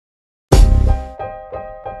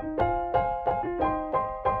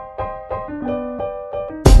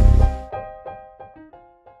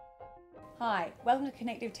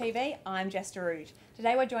Connective TV, I'm Jess DeRouge.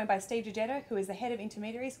 Today we're joined by Steve Degetto, who is the Head of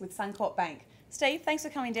Intermediaries with Suncorp Bank. Steve, thanks for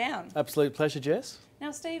coming down. Absolute pleasure, Jess. Now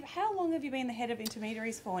Steve, how long have you been the Head of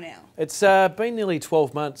Intermediaries for now? It's been nearly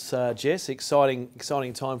 12 months, Jess. Exciting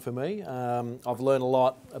time for me. I've learned a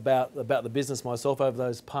lot about the business myself over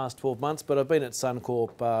those past 12 months, but I've been at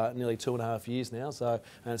Suncorp nearly 2.5 years now,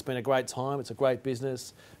 and it's been a great time. It's a great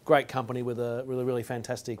business, great company with a really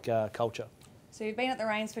fantastic culture. So you've been at the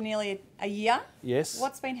reins for nearly a year? Yes.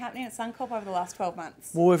 What's been happening at Suncorp over the last 12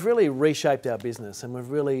 months? Well, we've really reshaped our business, and we've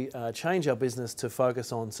really changed our business to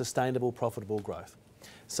focus on sustainable, profitable growth.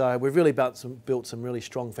 So we've really built some really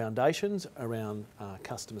strong foundations around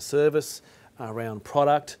customer service, around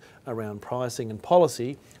product, around pricing and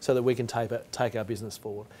policy, so that we can take our business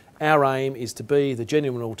forward. Our aim is to be the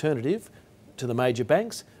genuine alternative to the major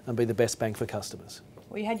banks and be the best bank for customers.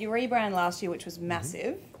 Well, you had your rebrand last year, which was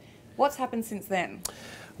massive. What's happened since then?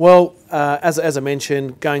 Well, as I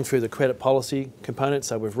mentioned, going through the credit policy component,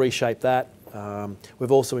 so we've reshaped that.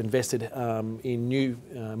 We've also invested in new,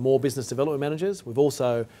 more business development managers. We've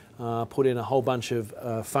also put in a whole bunch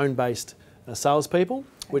of phone-based salespeople,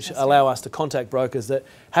 which allow us to contact brokers that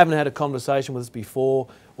haven't had a conversation with us before,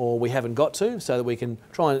 or we haven't got to, so that we can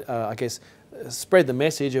try and, spread the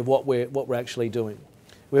message of what we're actually doing.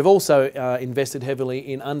 We've also invested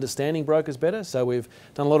heavily in understanding brokers better, so we've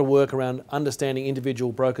done a lot of work around understanding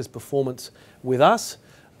individual brokers' performance with us,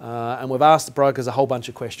 and we've asked the brokers a whole bunch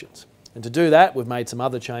of questions. And to do that, we've made some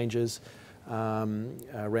other changes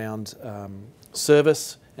around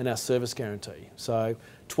service and our service guarantee. So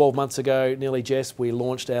 12 months ago, nearly, Jess, we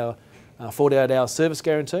launched our 48-hour service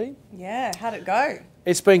guarantee. Yeah, how'd it go?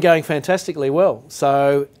 It's been going fantastically well.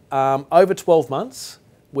 So over 12 months,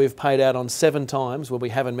 we've paid out on 7 times where we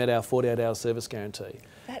haven't met our 48-hour service guarantee.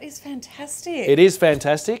 That is fantastic. It is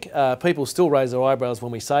fantastic. People still raise their eyebrows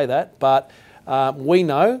when we say that, but we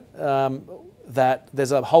know that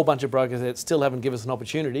there's a whole bunch of brokers that still haven't given us an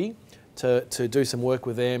opportunity to do some work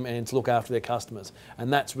with them and to look after their customers.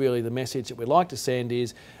 And that's really the message that we'd like to send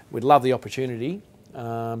is we'd love the opportunity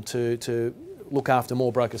to look after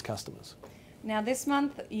more brokers' customers. Now this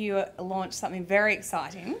month you launched something very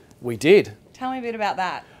exciting. We did. Tell me a bit about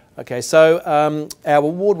that. Okay, so our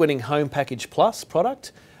award-winning Home Package Plus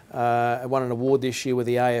product won an award this year with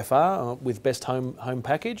the AFR with Best Home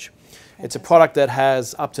Package. Fantastic. It's a product that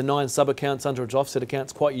has up to 9 sub-accounts under its offset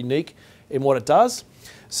accounts, quite unique in what it does.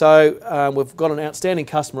 So we've got an outstanding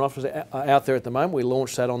customer offer out there at the moment. We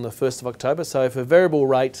launched that on the 1st of October. So for variable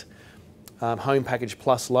rate Home Package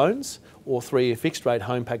Plus loans or 3-year fixed rate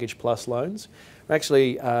Home Package Plus loans, we're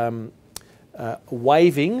actually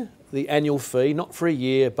waiving the annual fee, not for a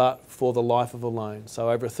year, but for the life of a loan. So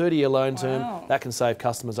over a 30-year loan term, that can save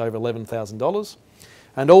customers over $11,000.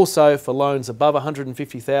 And also for loans above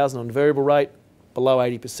 $150,000 on variable rate, below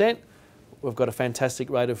 80%, we've got a fantastic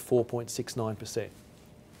rate of 4.69%.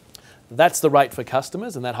 That's the rate for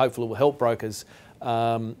customers, and that hopefully will help brokers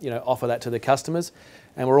offer that to their customers.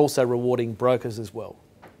 And we're also rewarding brokers as well.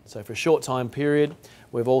 So for a short time period,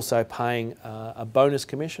 we're also paying a bonus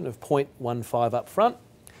commission of 0.15 up front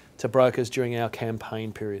to brokers during our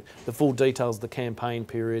campaign period. The full details of the campaign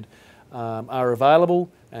period are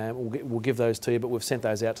available, and we'll give those to you, but we've sent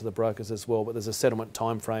those out to the brokers as well. But there's a settlement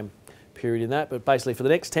time frame period in that. But basically for the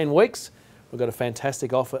next 10 weeks, we've got a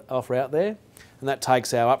fantastic offer out there, and that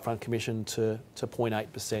takes our upfront commission to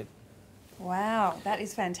 0.8%. Wow, that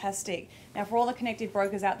is fantastic. Now for all the connected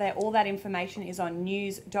brokers out there, all that information is on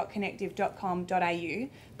news.connective.com.au.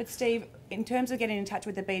 But Steve, in terms of getting in touch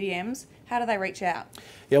with the BDMs, how do they reach out?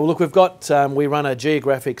 Yeah, well look, we've got, we run a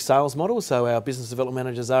geographic sales model, so our business development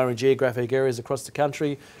managers are in geographic areas across the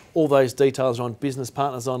country. All those details are on Business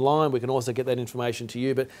Partners Online. We can also get that information to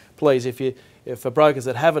you, but please, if for brokers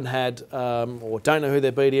that haven't had or don't know who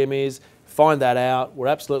their BDM is, find that out. We're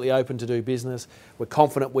absolutely open to do business. We're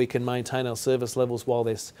confident we can maintain our service levels while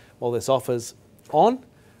this offer's on.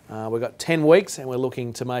 We've got 10 weeks and we're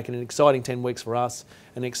looking to make it an exciting 10 weeks for us,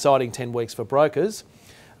 an exciting 10 weeks for brokers.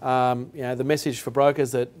 The message for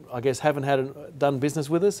brokers that I guess haven't done business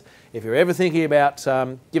with us, if you're ever thinking about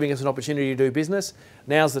giving us an opportunity to do business,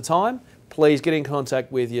 now's the time. Please get in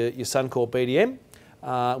contact with your Suncorp BDM.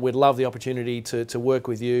 We'd love the opportunity to work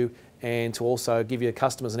with you and to also give your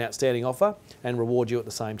customers an outstanding offer and reward you at the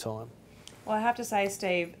same time. Well, I have to say,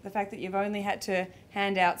 Steve, the fact that you've only had to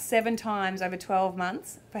hand out 7 times over 12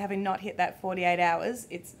 months for having not hit that 48 hours,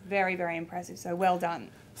 it's very, very impressive. So well done.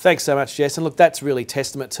 Thanks so much, Jess. And look, that's really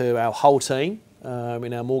testament to our whole team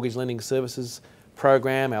in our mortgage lending services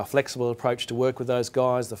program, our flexible approach to work with those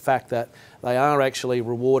guys, the fact that they are actually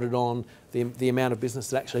rewarded on the amount of business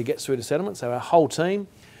that actually gets through to settlement. So our whole team,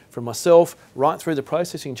 from myself right through the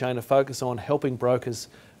processing chain to focus on helping brokers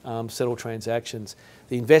settle transactions.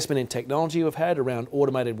 The investment in technology we've had around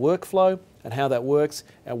automated workflow and how that works,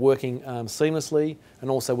 and working seamlessly, and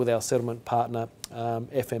also with our settlement partner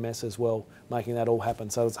FMS as well, making that all happen.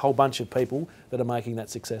 So there's a whole bunch of people that are making that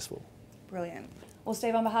successful. Brilliant. Well,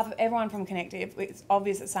 Steve, on behalf of everyone from Connective, it's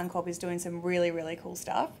obvious that Suncorp is doing some really, really cool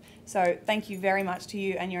stuff. So thank you very much to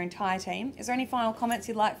you and your entire team. Is there any final comments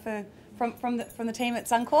you'd like from the team at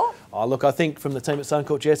Suncorp? Oh, look, I think from the team at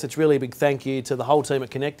Suncorp, Jess, it's really a big thank you to the whole team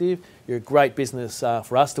at Connective. You're a great business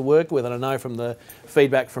for us to work with, and I know from the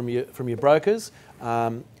feedback from your brokers,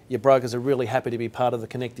 your brokers are really happy to be part of the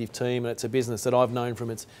Connective team, and it's a business that I've known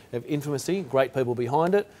from its infancy, great people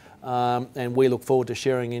behind it, and we look forward to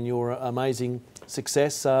sharing in your amazing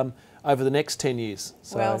success over the next 10 years.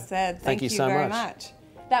 So, well said. Thank you so very much.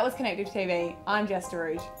 That was Connective TV. I'm Jess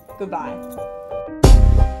DeRouge. Goodbye.